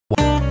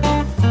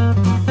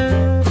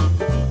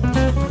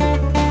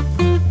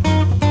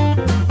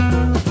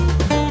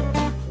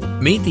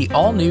Meet the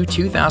all-new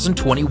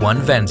 2021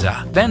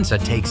 Venza. Venza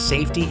takes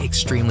safety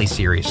extremely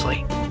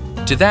seriously.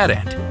 To that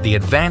end, the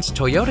advanced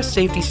Toyota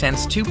Safety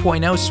Sense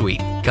 2.0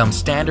 suite comes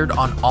standard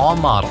on all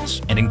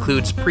models and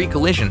includes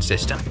pre-collision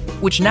system,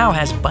 which now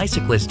has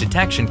bicyclist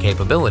detection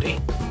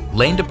capability,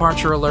 lane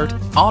departure alert,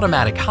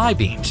 automatic high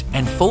beams,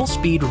 and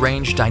full-speed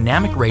range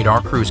dynamic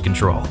radar cruise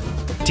control.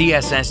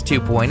 TSS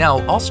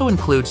 2.0 also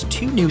includes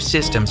two new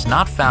systems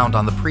not found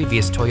on the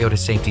previous Toyota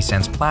Safety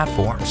Sense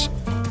platforms.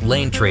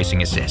 Lane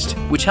Tracing Assist,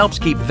 which helps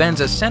keep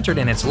Venza centered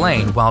in its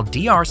lane while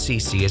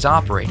DRCC is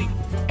operating,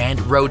 and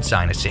Road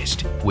Sign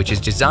Assist, which is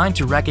designed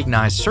to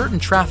recognize certain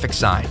traffic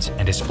signs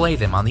and display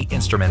them on the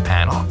instrument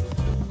panel.